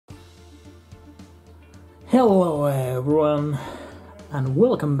Hello everyone, and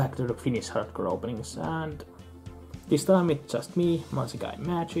welcome back to the Finnish Hardcore Openings, and this time it's just me, Mouse Guy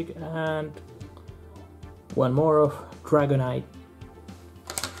Magic, and one more of Dragonite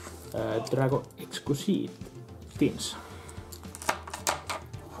Draco Equiste things.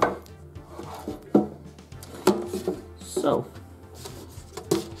 So,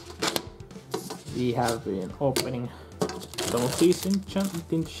 we have been opening some of these in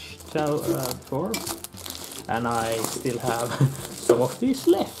before, and I still have some of these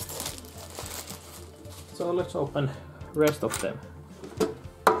left. So let's open rest of them.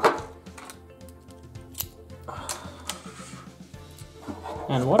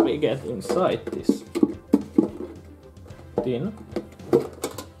 And what we get inside this tin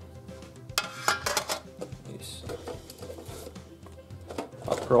is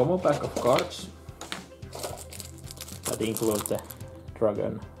a promo pack of cards that include the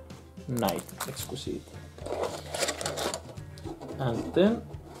Dragon Knight Equiste. And then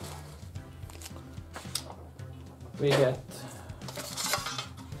we get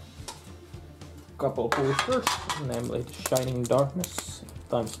a couple boosters, namely the Shining Darkness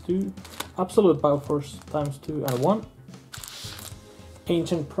 ×2, Absolute Power Force ×2, and one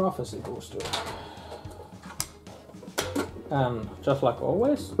Ancient Prophecy booster. And just like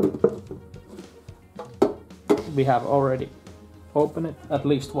always, we have already opened it at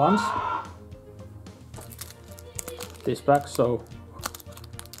least once, this pack, so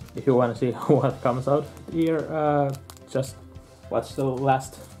if you want to see what comes out here, just watch the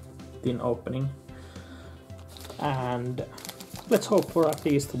last tin opening. And let's hope for at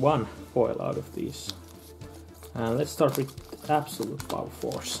least one foil out of these. And let's start with Absolute Power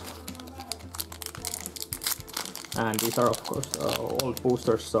Force. And these are of course old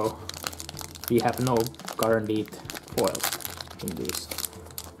boosters, so we have no guaranteed foil in these.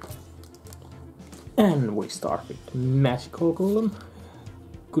 And we start with Magical Golem,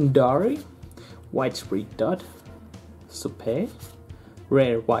 Gundari, Widespread Dud, Supé,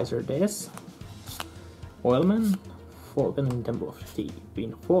 Rare Wiser Des, Oilman, Forgotten Temple of Tea,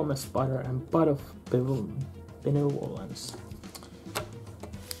 Informer Spider, and Bud of Benevolence.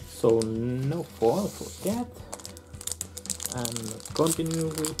 So no foil for that. And continue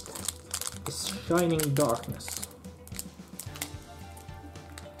with Shining Darkness.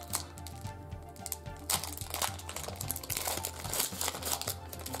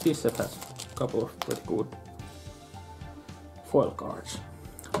 This set has a couple of pretty good foil cards.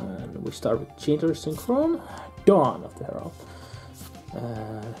 And we start with Cheater Synchron, Dawn of the Herald.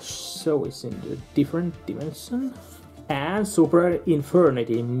 So it's in the different dimension. And Super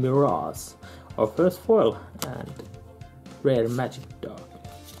Infernity Mirage, our first foil, and Rare Magic Dog.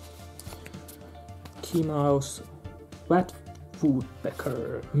 Key Mouse, Bat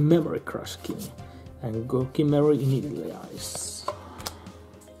Woodpecker, Memory Crush King, and Gorky Mary Initialize.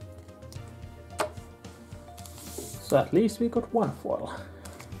 So at least we got one foil.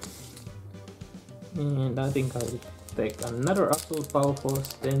 And I think I'll take another Absolute Power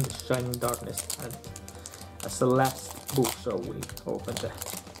Force, then the Shining Darkness, and as the last book, so we open the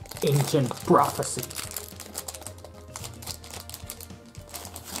Ancient Prophecy.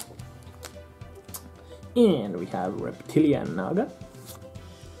 And we have Reptilian Naga,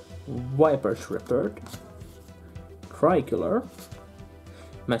 Viper's Report, Tricolor,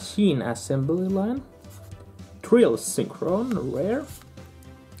 Machine Assembly Line, Trill Synchron Rare,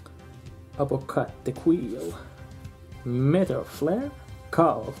 Uppercut the Wheel, Meteor Flare,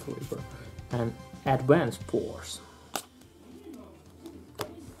 Call of the Reaper, and Advanced Force.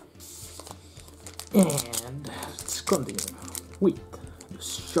 And let's continue with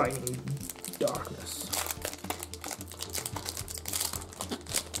Shining Darkness.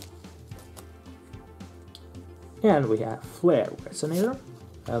 And we have Flare Resonator,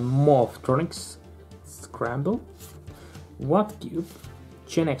 Morphtronics Scramble, Watt Cube,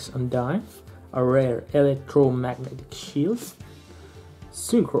 Genex Undyne, a rare Electromagnetic Shield,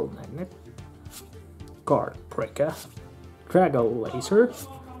 Synchro Magnet, Guard Breaker, Dragon Laser,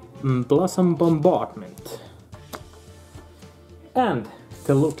 Blossom Bombardment, and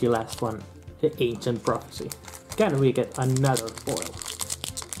the lucky last one, the Ancient Prophecy. Can we get another foil?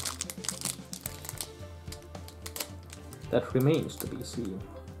 That remains to be seen.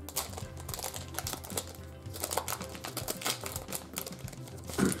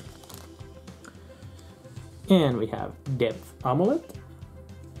 And we have Depth Amulet,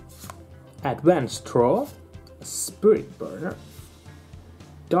 Advanced Draw, Spirit Burner,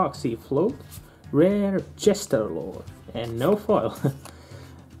 Dark Sea Float, Rare Jester Lord, and no foil.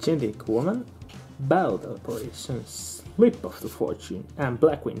 Genetic Woman, Battle Operations, Slip of the Fortune, and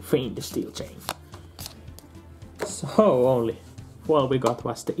Blackwind Feign the Steel Chain. So only foil we got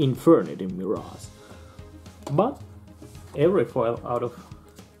was the Infernity Mirage. But every foil out of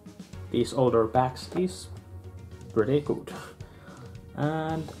these older packs is pretty good.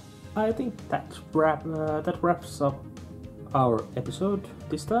 And I think that wraps up our episode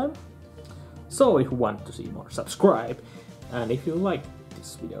this time. So if you want to see more, subscribe, and if you like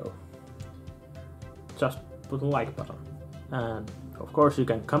this video, just put a like button. And of course you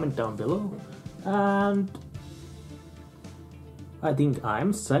can comment down below, and I think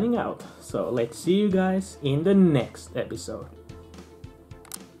I'm signing out. So let's see you guys in the next episode.